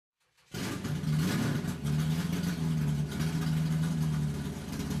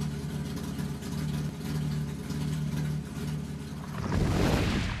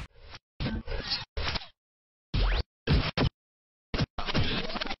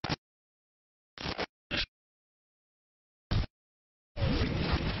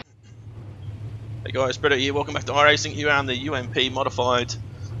Hey guys, Brett here. Welcome back to iRacing. Here on the UMP modified.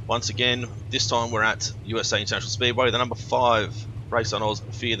 Once again, this time we're at USA International Speedway, the number 5 race on Oz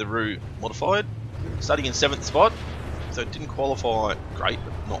Fear the Roo modified. Starting in 7th spot, so it didn't qualify great,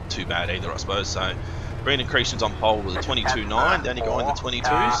 but not too bad either, I suppose. So Brandon Creason's on pole with a 22.9, Danny Guy in the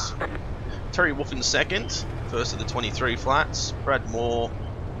 22s. Terry Wolf in second, first of the 23 flats. Brad Moore,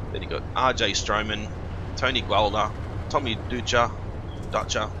 then you got RJ Stroman, Tony Guelda, Tommy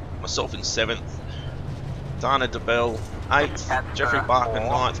Dutcher, myself in 7th. Dana DeBell 8th, Jeffrey Barker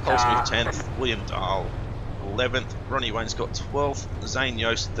 9th, Cole Smith 10th, William Dahl 11th, Ronnie Wainscott 12th, Zane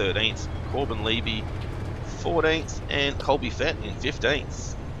Yost 13th, Corbin Levy 14th, and Colby Fett in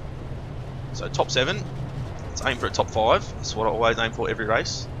 15th. So top 7, let's aim for a top 5, that's what I always aim for every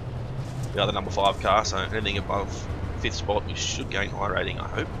race. We are the number 5 car, so anything above 5th spot we should gain high rating, I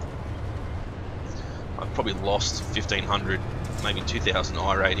hope. I've probably lost 1500, maybe 2000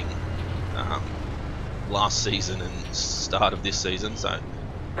 I rating last season and start of this season, so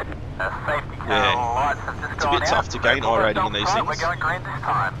yeah, it's a bit tough to gain I rating in these things.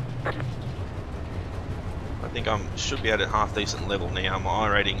 I think I should be at a half decent level now. My I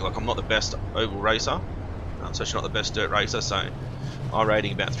rating, like, I'm not the best oval racer, especially not the best dirt racer, so I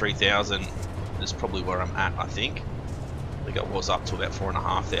rating about 3000 is probably where I'm at. I think I was up to about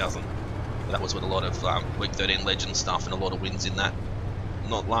 4,500. That was with a lot of week 13 legend stuff and a lot of wins in that.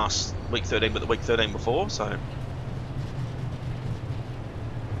 Not last week 13, but the week 13 before. So,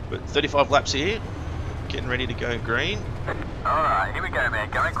 but 35 laps here, getting ready to go green. All right, here we go, man.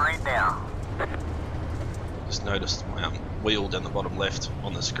 Going green now. Just noticed my wheel down the bottom left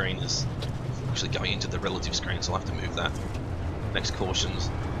on the screen is actually going into the relative screen, so I'll have to move that. Next cautions,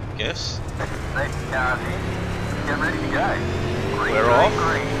 I guess. Safety car in. Get ready to go. Green, we're off.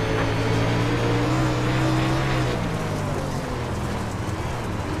 Green.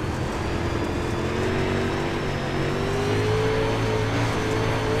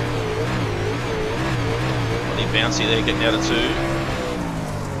 Bouncy there, getting out of 2.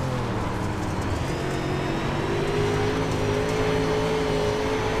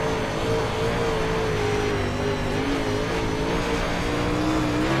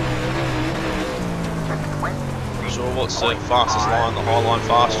 Not sure what's the fastest line, the high line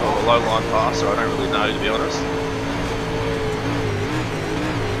faster or the low line faster, I don't really know, to be honest.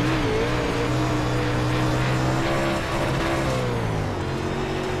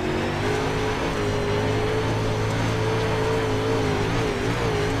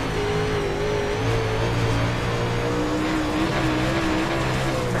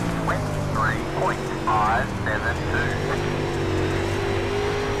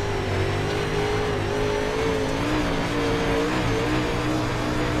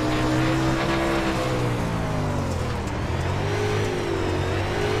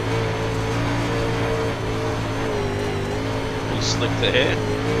 Slick there.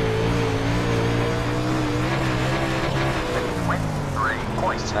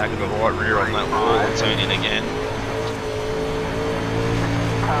 Just tagging the right rear on that wall and turning again.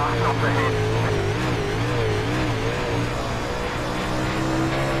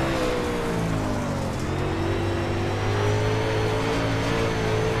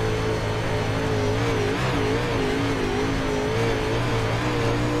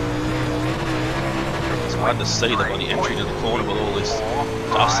 Hard to see the bloody entry to the corner with all this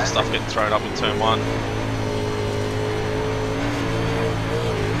dust and stuff getting thrown up in turn 1.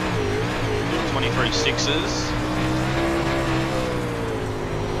 23 sixes.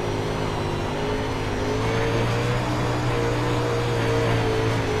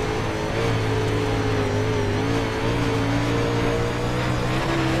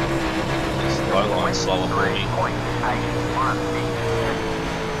 This low line slower for me.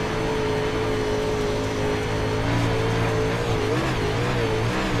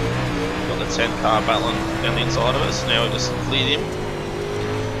 The 10 car battling down the inside of us. Now we just cleared him.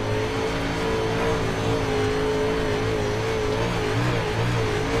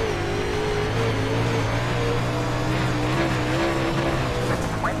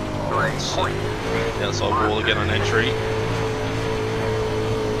 Outside wall again on entry.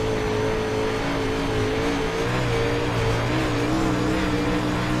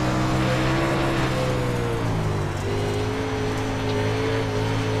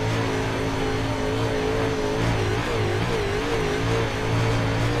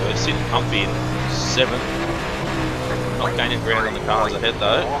 Sitting comfy in 7th. Not gaining ground on the cars ahead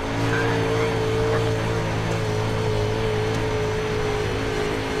though.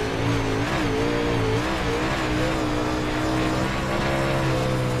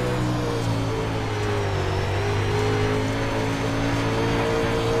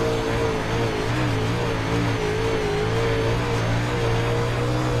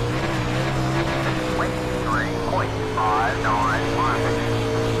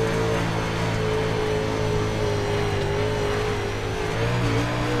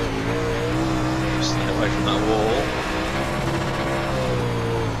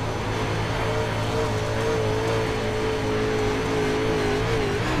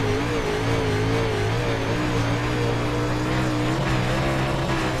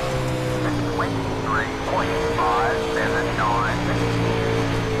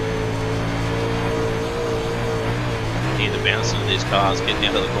 bouncing into these cars, getting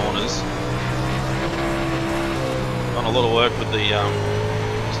out of the corners. Done a lot of work with the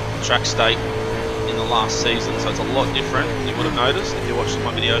track state in the last season, so it's a lot different than you would have noticed if you watched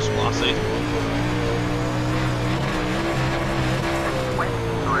my videos from last season.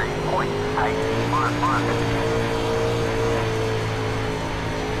 23.855.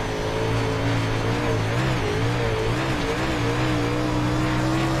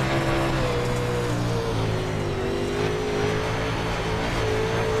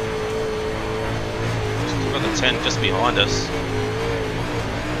 We've got the 10 just behind us.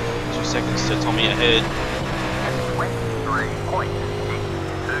 2 seconds to Tommy ahead.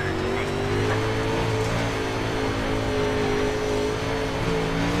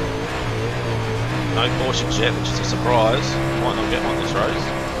 23.626. No cautions yet, which is a surprise. Might not get one this race.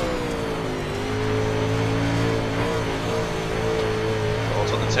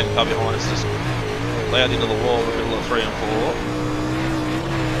 Also the 10 car behind us just plowed into the wall in the middle of 3 and 4.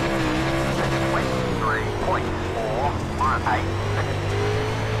 23.418.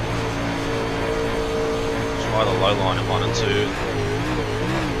 Try the low line in 1 and 2.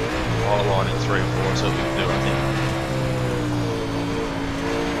 High line in 3 and 4, so we can do, I think.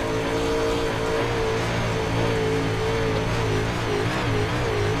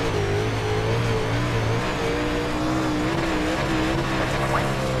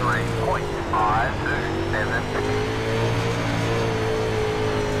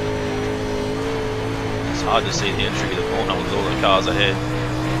 It's hard to see the entry of the corner with all the cars ahead.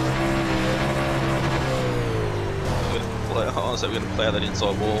 So we're going to plough that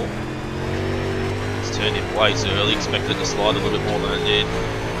inside wall. It's turned in way too early, expected it to slide a little bit more than it did.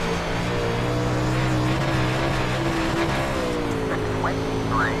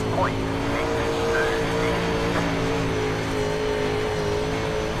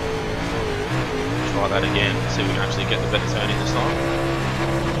 Try that again, see if we can actually get the better turning this time.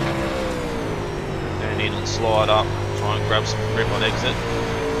 Turn in and slide up, try and grab some grip on exit.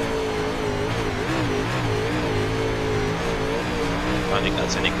 I don't think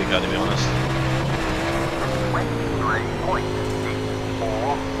that's any quicker, to be honest.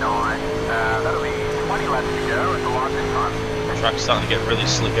 23.649. That'll be 20 laps to go at the line this time. The track's starting to get really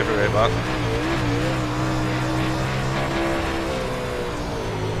slick everywhere, but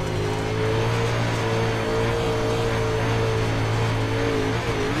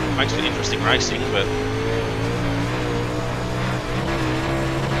makes it interesting racing, but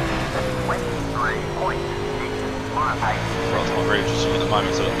 23.658. well, it's not very interesting at the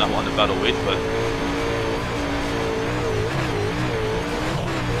moment, so I've got no one to battle with, but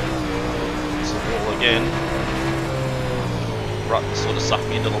it's the wall again. Rut sort of sucked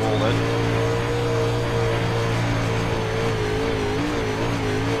me into the wall then.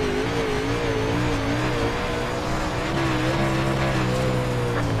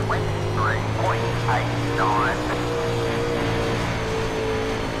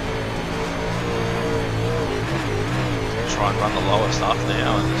 Try and run the lower stuff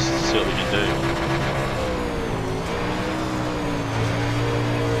now and just see what we can do.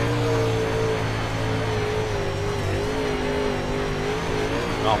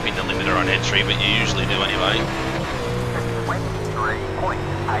 I'll be the limiter on entry, but you usually do anyway.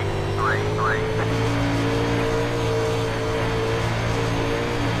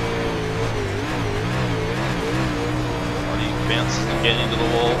 23.833. Body bounces again into the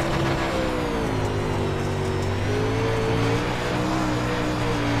wall.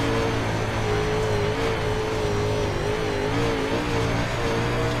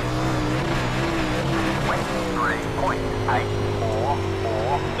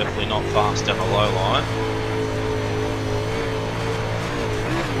 Definitely not fast down the low line.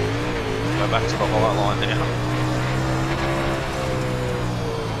 Go back to the high line now.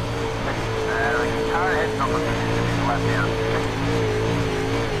 The car head's not looking to left down.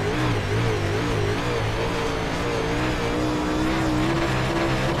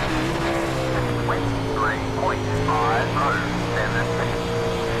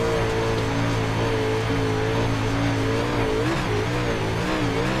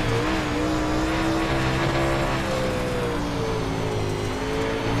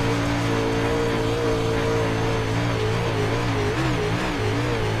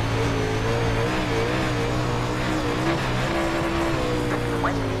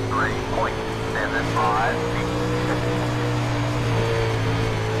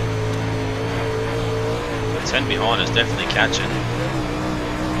 The 10 behind is definitely catching.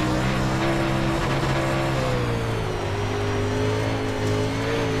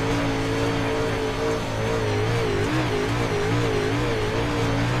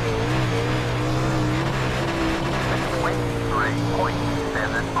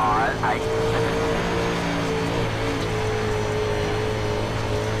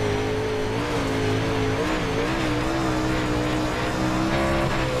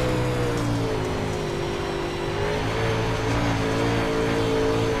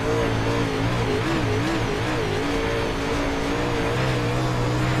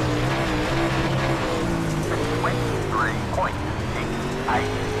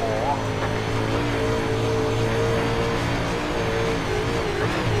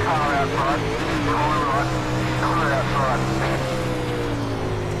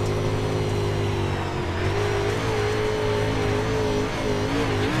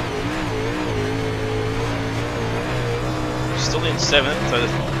 Still in 7th, so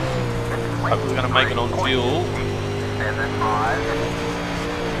hopefully we're going to make it on fuel.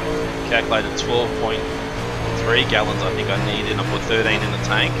 Calculated 12.3 gallons I think I need, and I put 13 in the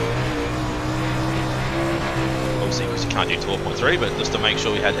tank. Obviously because you can't do 12.3, but just to make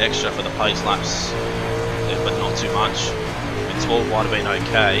sure we had extra for the pace laps, but not too much. I mean, 12 might have been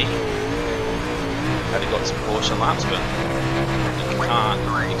okay. Had got some caution laps, but you can't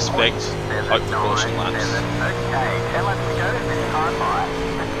expect hope for caution laps.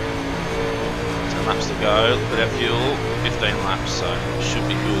 10 laps to go, look at our fuel, 15 laps, so it should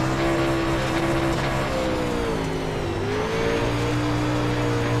be good.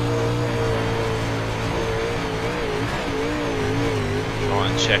 Try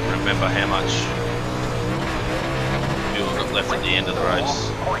and check and remember how much fuel we've got left at the end of the race.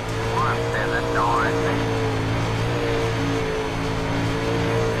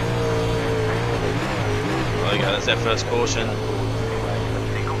 There we go, that's our first caution.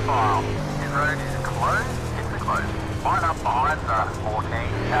 Single file. His road is closed. It's closed. Line up behind the 14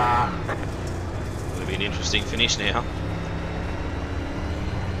 car. It'll be an interesting finish now.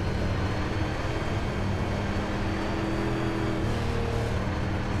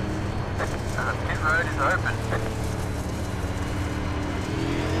 The pit road is open.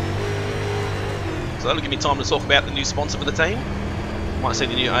 So that'll give me time to talk about the new sponsor for the team. You might see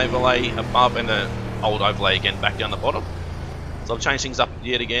the new overlay above and the old overlay again back down the bottom. So I've changed things up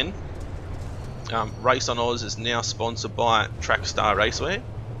yet again. Race on Oz is now sponsored by Trackstar Racewear.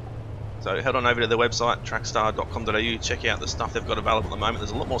 So head on over to their website, trackstar.com.au, check out the stuff they've got available at the moment.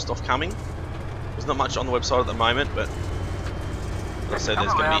 There's a lot more stuff coming. There's not much on the website at the moment, but as I said,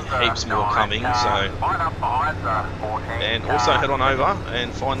 there's going to be heaps more coming. So, and also head on over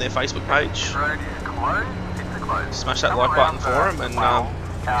and find their Facebook page. Smash that like button for them, and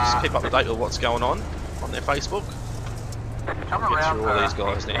just keep up to date with what's going on their Facebook. We'll get through all these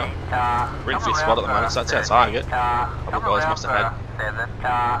guys now. We're in 5th spot at the moment, so that's our target. A couple of guys must have had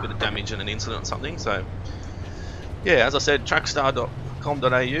a bit of damage and an incident or something. So, yeah, as I said,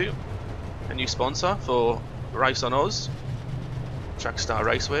 trackstar.com.au, a new sponsor for Race on Oz, Trackstar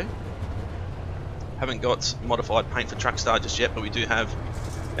Racewear. Haven't got modified paint for Trackstar just yet, but we do have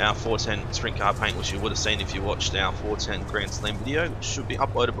our 410 sprint car paint, which you would have seen if you watched our 410 Grand Slam video, which should be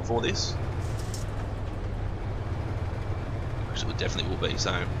uploaded before this. Actually, it definitely will be.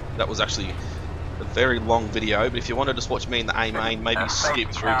 So that was actually a very long video, but if you want to just watch me in the A main, maybe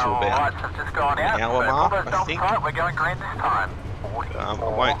skip through to about an hour mark, I think. I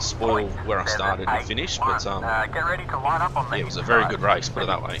won't spoil where I started and finished, but yeah, it was a very good race, put it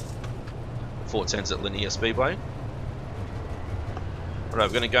that way. 410s at Linear Speedway. Alright,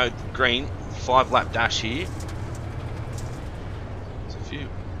 we're going to go green, 5-lap dash here. There's a few.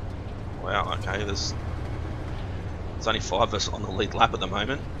 Wow, okay, there's only 5 of us on the lead lap at the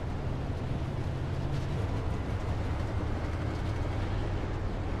moment.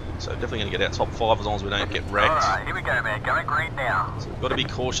 So definitely going to get our top 5 as long as we don't get wrecked. Alright, here we go, man, going green now. So we've got to be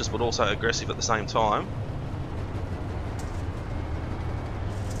cautious but also aggressive at the same time.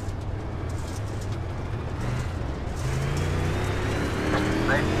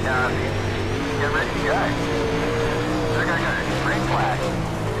 Get ready to go. Go, go, go. Green flag.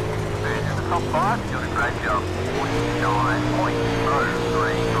 Man, in the top 5, you're doing a great job.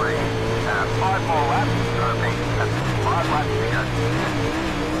 49.033. 5 more laps. That's 5 laps to go.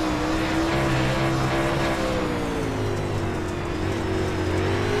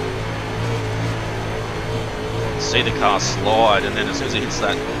 See the car slide, and then as soon as it hits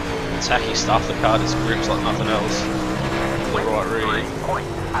that tacky stuff, the car just grips like nothing else. The right rear.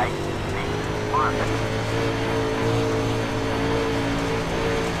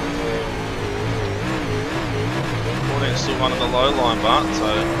 14's still running the low line, but so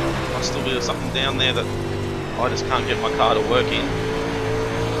there must still be something down there that I just can't get my car to work in.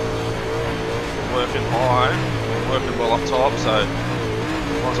 We're working high, we're working well up top, so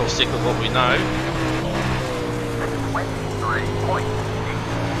might as well stick with what we know. 23.6.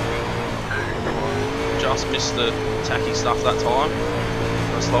 Just missed the tacky stuff that time.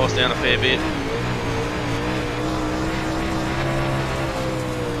 Gonna slow us down a fair bit.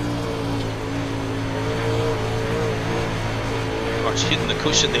 Right, she's hitting the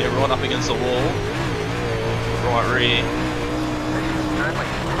cushion there, right up against the wall. Right rear.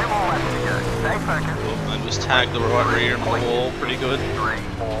 And just tagged the right rear and the wall pretty good.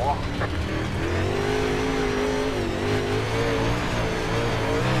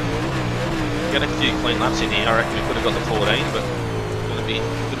 Get a few clean laps in here. I reckon we could have got the 14, but it's going to be a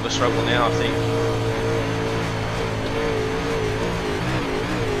bit of a struggle now, I think.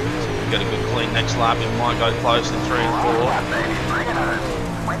 So if we get a good clean next lap, it might go close in 3 and 4.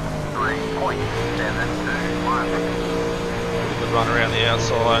 Good run around the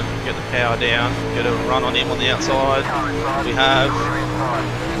outside, get the power down, get a run on him on the outside. We have.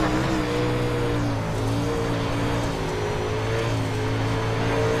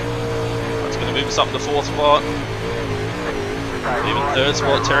 Move us up to the 4th spot, even 3rd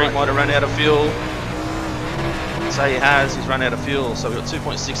spot. Terry might have run out of fuel. Say he has, he's run out of fuel, so we've got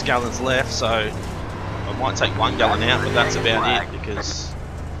 2.6 gallons left, so I might take 1 gallon out, but that's about it, because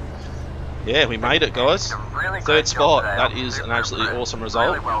yeah, we made it, guys. 3rd spot, that is an absolutely awesome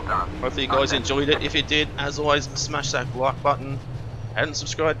result. Hopefully you guys enjoyed it. If you did, as always, smash that like button. Hadn't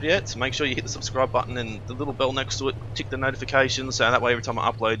subscribed yet, so make sure you hit the subscribe button and the little bell next to it, tick the notifications, so that way every time I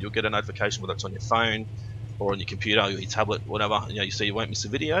upload you'll get a notification, whether it's on your phone or on your computer or your tablet, whatever, you see you won't miss a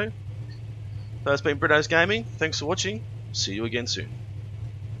video. That's been Brito's Gaming, thanks for watching, see you again soon.